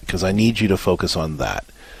 Because I need you to focus on that.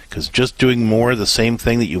 Because just doing more of the same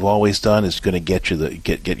thing that you've always done is going to get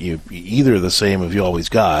you either the same as you always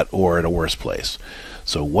got or at a worse place.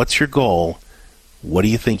 So what's your goal? What do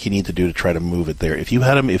you think you need to do to try to move it there? If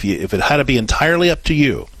it had to be entirely up to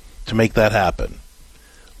you to make that happen,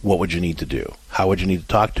 what would you need to do? How would you need to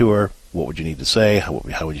talk to her? What would you need to say?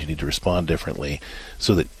 How would you need to respond differently?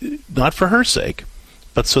 So that, not for her sake,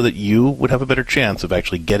 but so that you would have a better chance of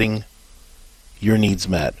actually getting your needs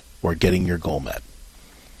met or getting your goal met.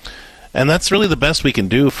 And that's really the best we can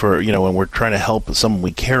do for, when we're trying to help someone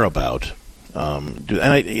we care about,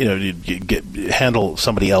 handle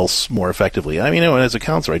somebody else more effectively. As a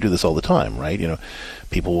counselor, I do this all the time, right?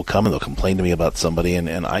 People will come and they'll complain to me about somebody,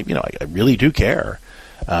 and I really do care.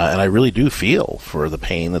 And I really do feel for the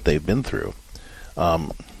pain that they've been through.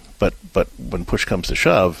 But when push comes to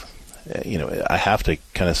shove, I have to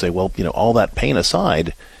kind of say, well, all that pain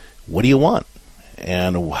aside, what do you want?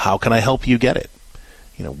 And how can I help you get it?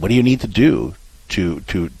 What do you need to do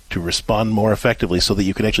to respond more effectively so that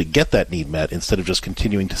you can actually get that need met instead of just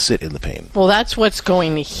continuing to sit in the pain? Well, that's what's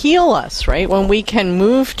going to heal us, right? When we can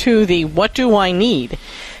move to the what do I need,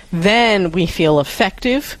 then we feel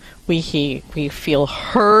effective, we feel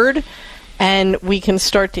heard, and we can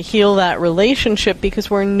start to heal that relationship because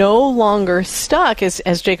we're no longer stuck,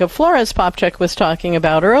 as Jacob Flores Popcak was talking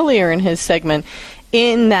about earlier in his segment,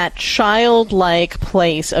 in that childlike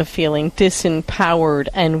place of feeling disempowered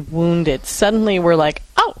and wounded. Suddenly we're like,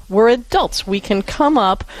 oh, we're adults. We can come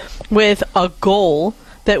up with a goal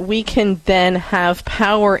that we can then have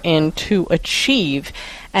power in to achieve.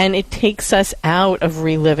 And it takes us out of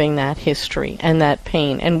reliving that history and that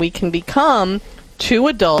pain. And we can become two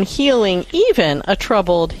adults healing even a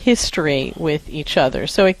troubled history with each other.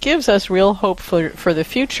 So it gives us real hope for the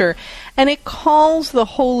future. And it calls the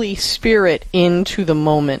Holy Spirit into the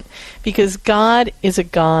moment. Because God is a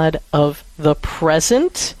God of the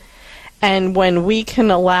present. And when we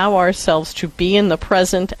can allow ourselves to be in the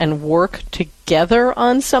present and work together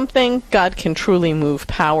on something, God can truly move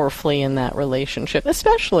powerfully in that relationship,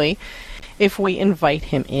 especially if we invite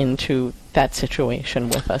him into that situation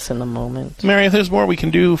with us in the moment. Mary, if there's more we can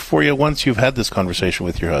do for you once you've had this conversation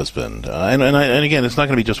with your husband, and again, it's not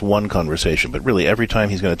going to be just one conversation, but really every time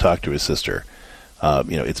he's going to talk to his sister,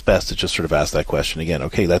 it's best to just sort of ask that question again.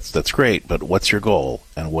 Okay, that's great, but what's your goal,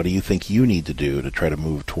 and what do you think you need to do to try to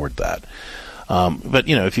move toward that? But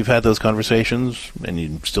if you've had those conversations and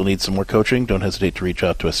you still need some more coaching, don't hesitate to reach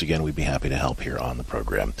out to us again. We'd be happy to help here on the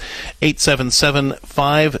program.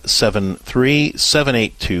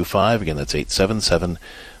 877-573-7825. Again, that's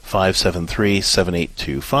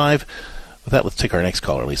 877-573-7825. With that, let's take our next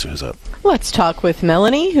caller. Lisa, who's up? Let's talk with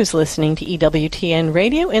Melanie, who's listening to EWTN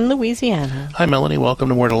Radio in Louisiana. Hi, Melanie. Welcome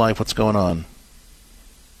to More to Life. What's going on?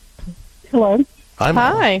 Hello. Hi,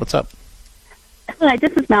 Melanie. What's up? Hi,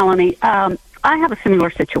 this is Melanie. I have a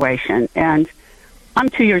similar situation, and I'm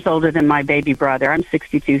 2 years older than my baby brother. I'm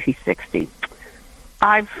 62, he's 60.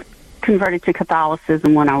 I've converted to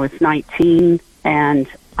Catholicism when I was 19, and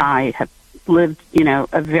I have lived,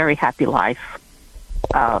 a very happy life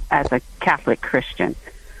as a Catholic Christian.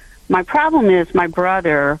 My problem is my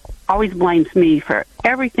brother always blames me for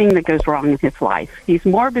everything that goes wrong in his life. He's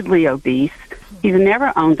morbidly obese. He's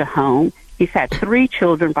never owned a home. He's had 3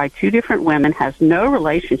 children by 2 different women, has no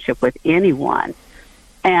relationship with anyone,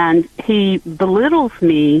 and he belittles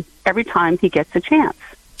me every time he gets a chance.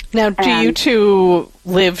 Now, do you two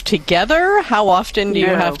live together? How often do you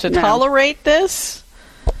have to tolerate this?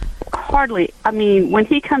 Hardly. I mean, when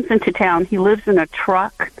he comes into town, he lives in a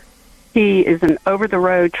truck. He is an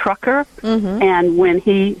over-the-road trucker, and when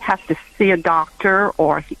he has to see a doctor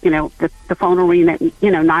or, the phone will ring at,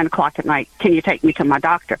 9 o'clock at night, can you take me to my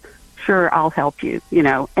doctor? Sure, I'll help you,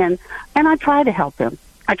 and I try to help him.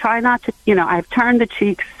 I try not to, I've turned the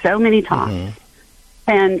cheek so many times,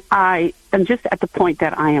 and I am just at the point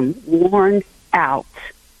that I am worn out.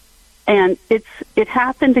 And it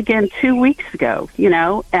happened again 2 weeks ago,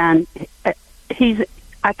 and I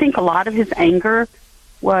think a lot of his anger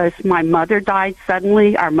was my mother died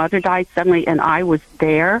suddenly, our mother died suddenly, and I was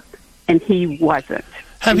there, and he wasn't.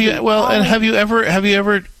 Have you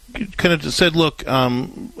ever kind of said, look,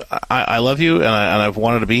 I love you, and I've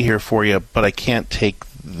wanted to be here for you, but I can't take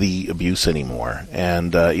the abuse anymore,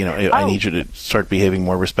 and I need you to start behaving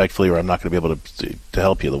more respectfully, or I'm not going to be able to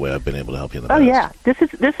help you the way I've been able to help you in the past. Oh yeah, this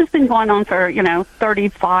has been going on for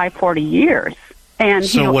 35, 40 years, and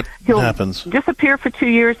so he'll happens? Disappear for 2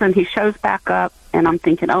 years, and he shows back up, and I'm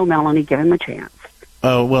thinking, oh, Melanie, give him a chance.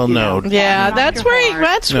 Oh, well, no. Yeah, that's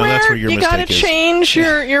where you got to change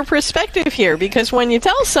your perspective here, because when you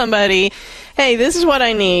tell somebody, hey, this is what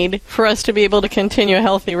I need for us to be able to continue a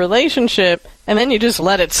healthy relationship, and then you just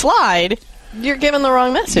let it slide, you're giving the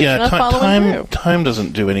wrong message. Yeah, you're not following through. Time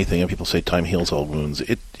doesn't do anything. And people say time heals all wounds.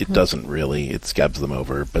 It doesn't really. It scabs them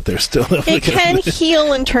over, but there's still... It can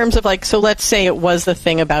heal in terms of, so let's say it was the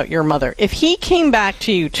thing about your mother. If he came back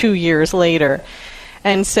to you 2 years later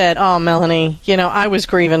and said, oh, Melanie, I was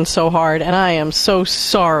grieving so hard, and I am so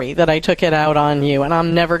sorry that I took it out on you, and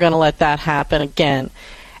I'm never going to let that happen again.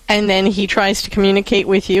 And then he tries to communicate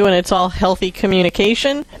with you, and it's all healthy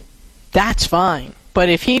communication, that's fine. But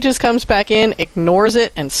if he just comes back in, ignores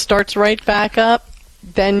it, and starts right back up,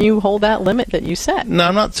 then you hold that limit that you set. No,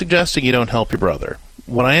 I'm not suggesting you don't help your brother.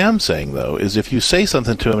 What I am saying, though, is if you say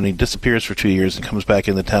something to him and he disappears for 2 years and comes back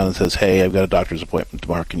into town and says, hey, I've got a doctor's appointment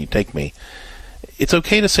tomorrow, can you take me? It's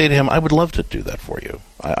okay to say to him, I would love to do that for you.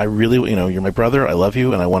 I really, you're my brother, I love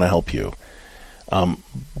you, and I want to help you.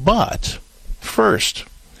 But first,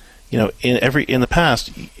 in the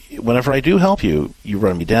past, whenever I do help you, you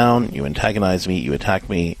run me down, you antagonize me, you attack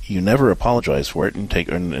me, you never apologize for it and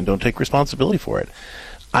don't take responsibility for it.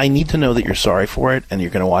 I need to know that you're sorry for it, and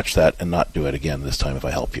you're going to watch that and not do it again this time if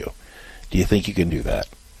I help you. Do you think you can do that?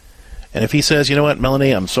 And if he says, you know what,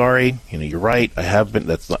 Melanie, I'm sorry, you're right, I have been,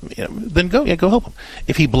 that's not, then go help him.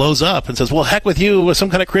 If he blows up and says, well, heck with you, some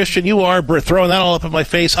kind of Christian you are, throwing that all up in my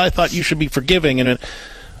face, I thought you should be forgiving,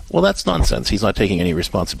 well, that's nonsense. He's not taking any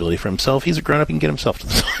responsibility for himself. He's a grown-up. He can get himself to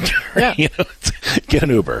the doctor. Yeah. Get an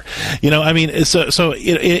Uber. It's and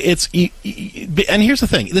here's the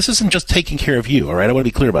thing. This isn't just taking care of you, all right? I want to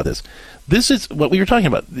be clear about this. This is what we were talking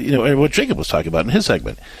about, what Jacob was talking about in his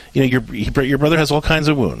segment. Your brother has all kinds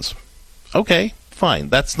of wounds. Okay, fine.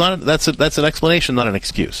 That's an explanation, not an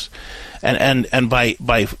excuse. And by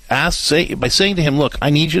saying to him, look, I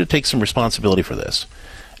need you to take some responsibility for this.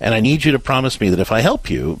 And I need you to promise me that if I help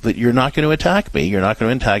you, that you're not going to attack me, you're not going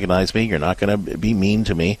to antagonize me, you're not going to be mean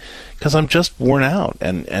to me, because I'm just worn out,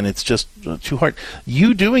 and it's just too hard.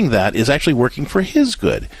 You doing that is actually working for his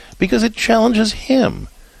good, because it challenges him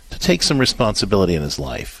to take some responsibility in his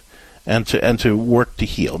life and to work to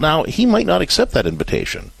heal. Now, he might not accept that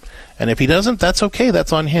invitation, and if he doesn't, that's okay,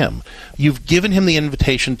 that's on him. You've given him the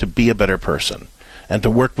invitation to be a better person and to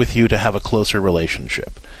work with you to have a closer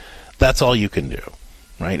relationship. That's all you can do.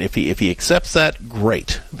 Right? If he accepts that,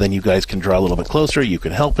 great. Then you guys can draw a little bit closer. You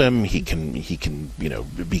can help him. He can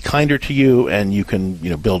be kinder to you, and you can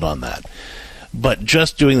build on that. But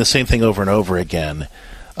just doing the same thing over and over again,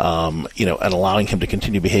 and allowing him to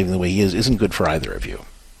continue behaving the way he is, isn't good for either of you,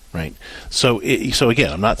 right? So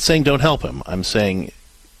again, I'm not saying don't help him. I'm saying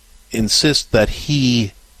insist that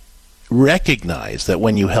he recognize that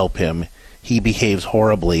when you help him, he behaves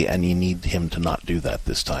horribly, and you need him to not do that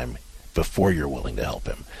this time before you're willing to help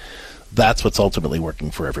him. That's what's ultimately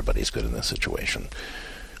working for everybody's good in this situation.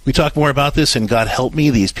 We talk more about this in God Help Me,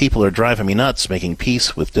 These People Are Driving Me Nuts, Making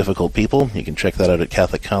Peace with Difficult People. You can check that out at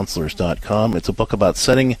CatholicCounselors.com. It's a book about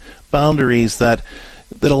setting boundaries that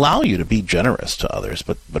allow you to be generous to others,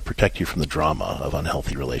 but protect you from the drama of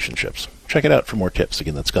unhealthy relationships. Check it out for more tips.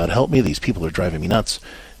 Again, that's God Help Me, These People Are Driving Me Nuts,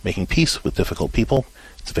 Making Peace with Difficult People.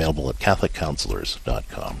 It's available at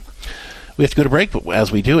CatholicCounselors.com. We have to go to break, but as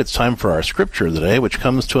we do, it's time for our scripture of the day, which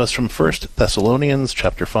comes to us from 1 Thessalonians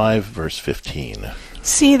chapter 5, verse 15.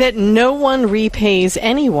 See that no one repays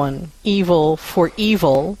anyone evil for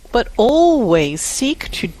evil, but always seek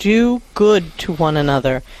to do good to one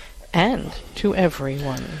another and to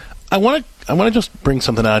everyone. I want to just bring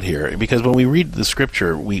something out here, because when we read the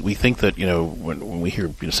scripture, we think that, when we hear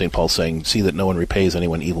St. Paul saying, see that no one repays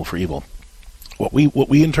anyone evil for evil. What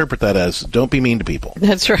we interpret that as, don't be mean to people.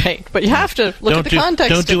 That's right. But you have to look at the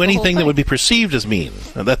context. Don't do anything that would be perceived as mean.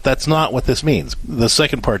 That's not what this means. The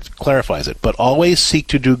second part clarifies it. But always seek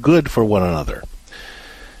to do good for one another.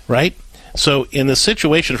 Right? So in the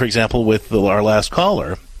situation, for example, with our last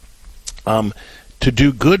caller, to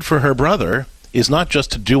do good for her brother is not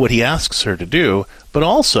just to do what he asks her to do, but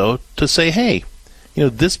also to say, hey,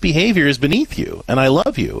 this behavior is beneath you, and I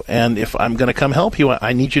love you, and if I'm going to come help you,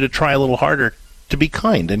 I need you to try a little harder to be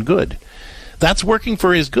kind and good. That's working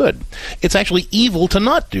for his good. It's actually evil to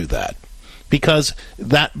not do that, because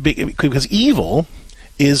evil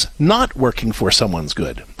is not working for someone's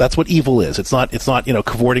good. That's what evil is. It's not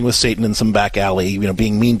cavorting with Satan in some back alley,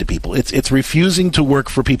 being mean to people. It's refusing to work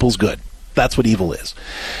for people's good. That's what evil is.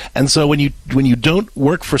 And so when you don't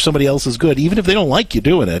work for somebody else's good, even if they don't like you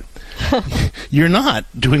doing it, you're not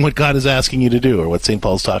doing what God is asking you to do, or what St.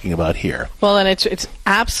 Paul's talking about here. Well, and it's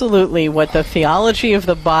absolutely what the theology of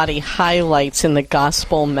the body highlights in the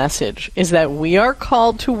gospel message, is that we are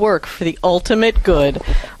called to work for the ultimate good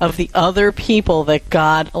of the other people that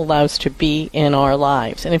God allows to be in our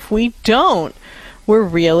lives. And if we don't, we're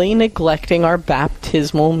really neglecting our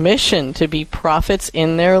baptismal mission to be prophets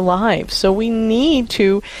in their lives. So we need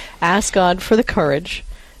to ask God for the courage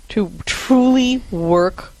to truly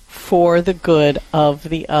work for the good of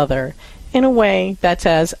the other in a way that's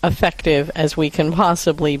as effective as we can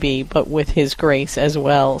possibly be, but with His grace as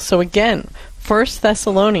well. So again, 1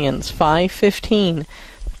 Thessalonians 5:15,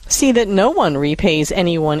 see that no one repays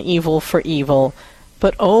anyone evil for evil,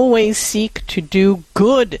 but always seek to do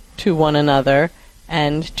good to one another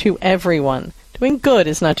and to everyone. Doing good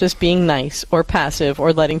is not just being nice or passive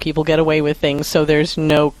or letting people get away with things so there's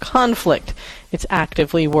no conflict. It's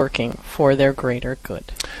actively working for their greater good.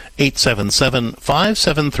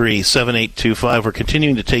 877-573-7825. We're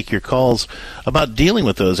continuing to take your calls about dealing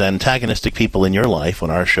with those antagonistic people in your life on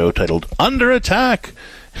our show titled Under Attack.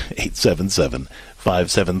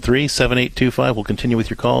 877-573-7825. We'll continue with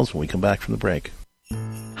your calls when we come back from the break.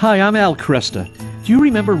 Hi, I'm Al Cresta. Do you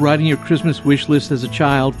remember writing your Christmas wish list as a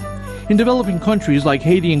child? In developing countries like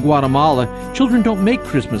Haiti and Guatemala, children don't make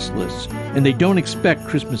Christmas lists, and they don't expect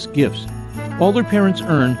Christmas gifts. All their parents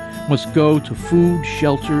earn must go to food,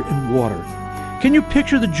 shelter, and water. Can you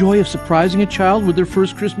picture the joy of surprising a child with their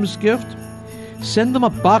first Christmas gift? Send them a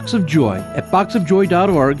box of joy at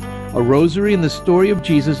boxofjoy.org. A rosary and the story of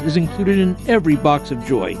Jesus is included in every box of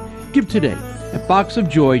joy. Give today at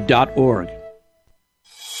boxofjoy.org.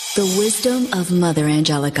 The wisdom of Mother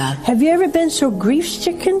Angelica. Have you ever been so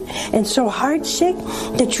grief-stricken and so heart-sick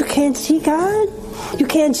that you can't see God? You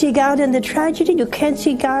can't see God in the tragedy. You can't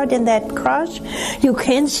see God in that cross. You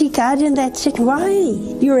can't see God in that sick. Why?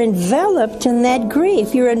 You're enveloped in that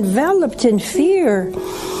grief. You're enveloped in fear.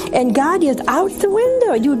 And God is out the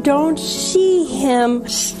window. You don't see Him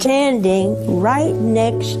standing right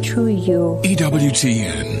next to you.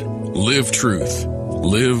 EWTN. Live truth.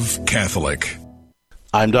 Live Catholic.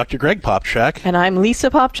 I'm Dr. Greg Popcak. And I'm Lisa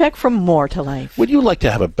Popcak from More to Life. Would you like to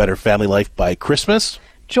have a better family life by Christmas?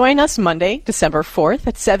 Join us Monday, December 4th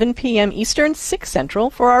at 7 p.m. Eastern, 6 Central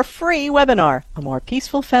for our free webinar, A More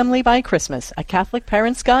Peaceful Family by Christmas, a Catholic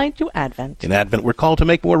Parent's Guide to Advent. In Advent, we're called to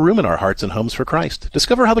make more room in our hearts and homes for Christ.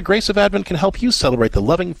 Discover how the grace of Advent can help you celebrate the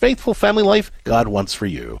loving, faithful family life God wants for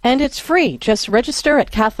you. And it's free. Just register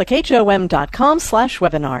at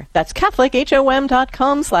CatholicHOM.com/webinar. That's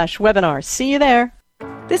CatholicHOM.com/webinar. See you there.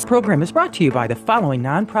 This program is brought to you by the following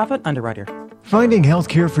nonprofit underwriter. Finding health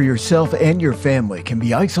care for yourself and your family can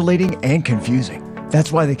be isolating and confusing.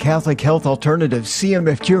 That's why the Catholic Health Alternative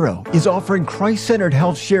CMF Curo is offering Christ-centered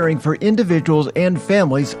health sharing for individuals and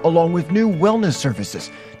families, along with new wellness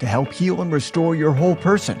services to help heal and restore your whole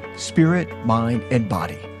person, spirit, mind, and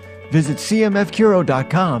body. Visit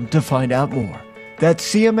cmfcuro.com to find out more. That's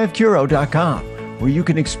cmfcuro.com, where you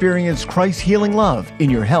can experience Christ's healing love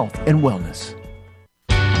in your health and wellness.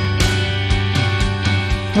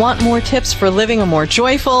 Want more tips for living a more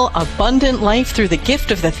joyful, abundant life through the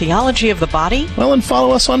gift of the theology of the body? Well, and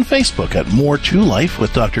follow us on Facebook at More to Life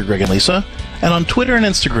with Dr. Greg and Lisa, and on Twitter and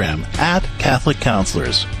Instagram at Catholic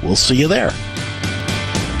Counselors. We'll see you there.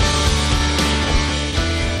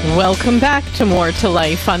 Welcome back to More to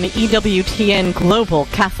Life on the EWTN Global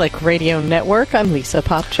Catholic Radio Network. I'm Lisa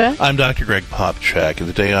Popcak. I'm Dr. Greg Popcak. And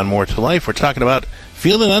today on More to Life, we're talking about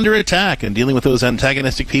feeling under attack and dealing with those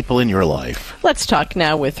antagonistic people in your life. Let's talk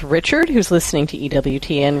now with Richard, who's listening to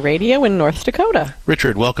EWTN Radio in North Dakota.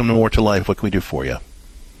 Richard, welcome to More to Life. What can we do for you?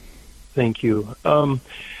 Thank you. I'm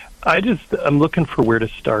looking for where to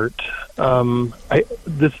start.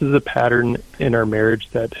 This is a pattern in our marriage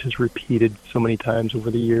that has repeated so many times over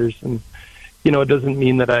the years. And, it doesn't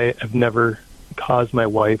mean that I have never caused my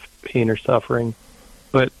wife pain or suffering.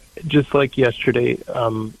 But just like yesterday,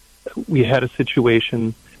 we had a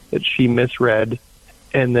situation that she misread,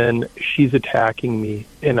 and then she's attacking me,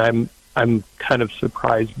 and I'm kind of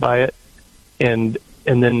surprised by it, and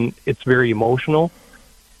then it's very emotional.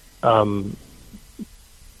 And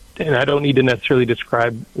I don't need to necessarily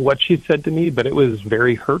describe what she said to me, but it was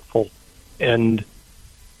very hurtful, and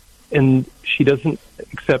she doesn't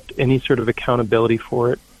accept any sort of accountability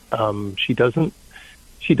for it. She doesn't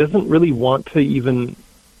really want to even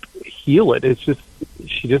heal it. It's just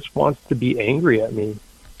she just wants to be angry at me.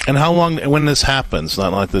 And how long, when this happens,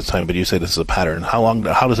 not like this time, but you say this is a pattern,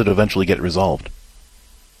 how does it eventually get resolved?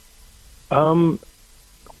 Well,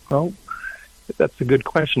 that's a good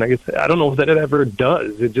question. I guess I don't know that it ever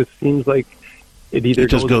does. It just seems like it either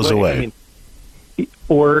just goes away. I mean,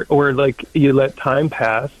 or like you let time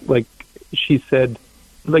pass. Like she said,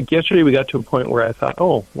 like yesterday we got to a point where I thought,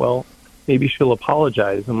 oh, well, maybe she'll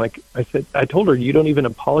apologize. I told her, you don't even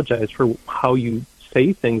apologize for how you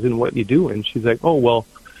say things and what you do. And she's like, oh, well,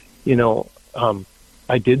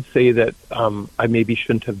 I did say that I maybe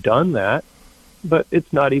shouldn't have done that, but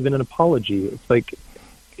it's not even an apology. It's like,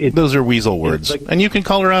 those are weasel words, like, and you can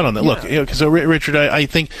call her out on that. Yeah. Look, so Richard, I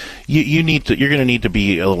think you're going to need to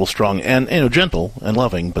be a little strong and gentle and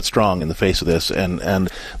loving, but strong in the face of this. And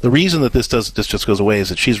the reason that this just goes away is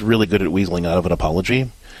that she's really good at weaseling out of an apology.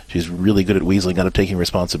 She's really good at weaseling out of taking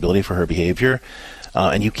responsibility for her behavior,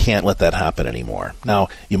 and you can't let that happen anymore. Now,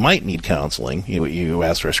 you might need counseling. You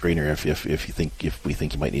asked our screener if we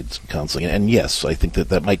think you might need some counseling, and yes, I think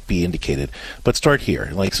that might be indicated. But start here,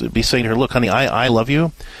 like be saying to her, "Look, honey, I love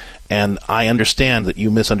you, and I understand that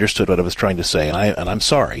you misunderstood what I was trying to say, and I'm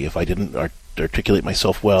sorry if I didn't articulate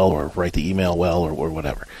myself well or write the email well or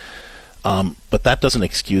whatever. But that doesn't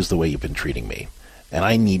excuse the way you've been treating me." And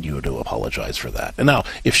I need you to apologize for that. And now,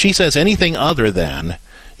 if she says anything other than,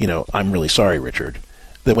 I'm really sorry, Richard,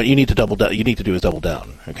 then what you need to do is double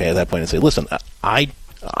down. Okay, at that point, and say, listen,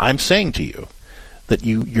 I'm saying to you that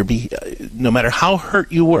no matter how hurt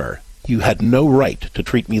you were, you had no right to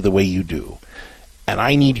treat me the way you do, and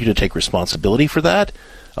I need you to take responsibility for that,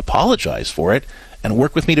 apologize for it, and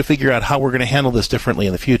work with me to figure out how we're going to handle this differently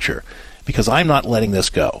in the future, because I'm not letting this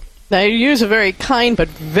go. Now, you use a very kind but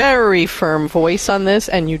very firm voice on this,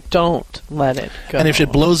 and you don't let it go. And if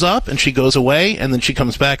it blows up and she goes away and then she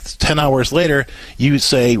comes back 10 hours later, you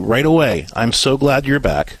say right away, I'm so glad you're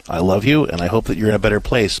back. I love you, and I hope that you're in a better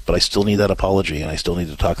place, but I still need that apology, and I still need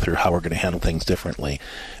to talk through how we're going to handle things differently,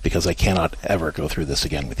 because I cannot ever go through this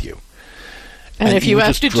again with you. And if you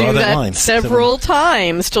have to do that several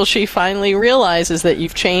times till she finally realizes that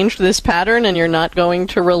you've changed this pattern and you're not going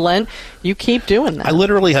to relent, you keep doing that. I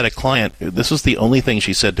literally had a client, this was the only thing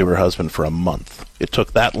she said to her husband for a month. It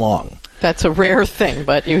took that long. That's a rare thing,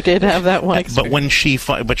 but you did have that one experience.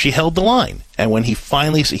 But she held the line. And when he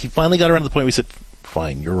finally got around to the point where he said,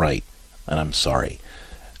 fine, you're right, and I'm sorry.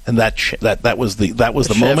 And that was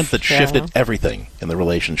the moment that shifted everything in the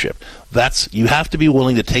relationship. You have to be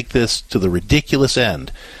willing to take this to the ridiculous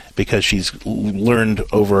end, because she's learned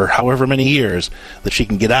over however many years that she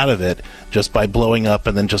can get out of it just by blowing up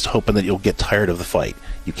and then just hoping that you'll get tired of the fight.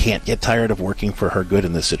 You can't get tired of working for her good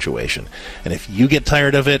in this situation. And if you get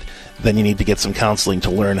tired of it, then you need to get some counseling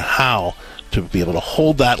to learn how to be able to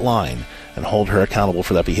hold that line and hold her accountable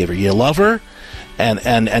for that behavior. You love her,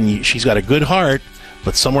 and she's got a good heart,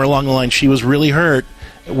 but somewhere along the line she was really hurt,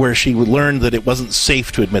 where she would learn that it wasn't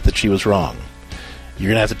safe to admit that she was wrong. You're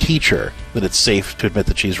going to have to teach her that it's safe to admit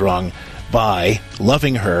that she's wrong by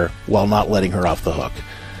loving her while not letting her off the hook.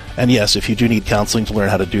 And yes, if you do need counseling to learn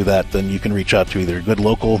how to do that, then you can reach out to either a good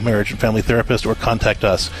local marriage and family therapist or contact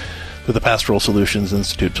us through the Pastoral Solutions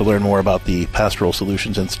Institute to learn more about the Pastoral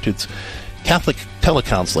Solutions Institute's Catholic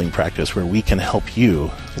telecounseling practice, where we can help you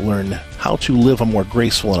learn how to live a more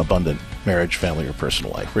graceful and abundant marriage, family, or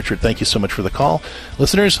personal life. Richard, thank you so much for the call.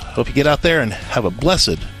 Listeners, hope you get out there and have a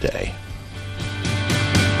blessed day.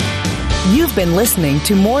 You've been listening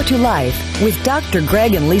to More to Life with Dr.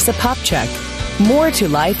 Greg and Lisa Popcak. More to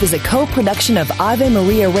Life is a co-production of Ave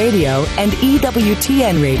Maria Radio and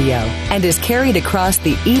EWTN Radio, and is carried across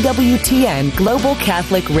the EWTN Global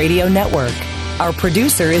Catholic Radio Network. Our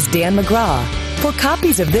producer is Dan McGraw. For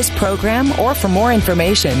copies of this program or for more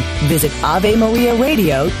information, visit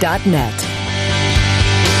AveMariaRadio.net.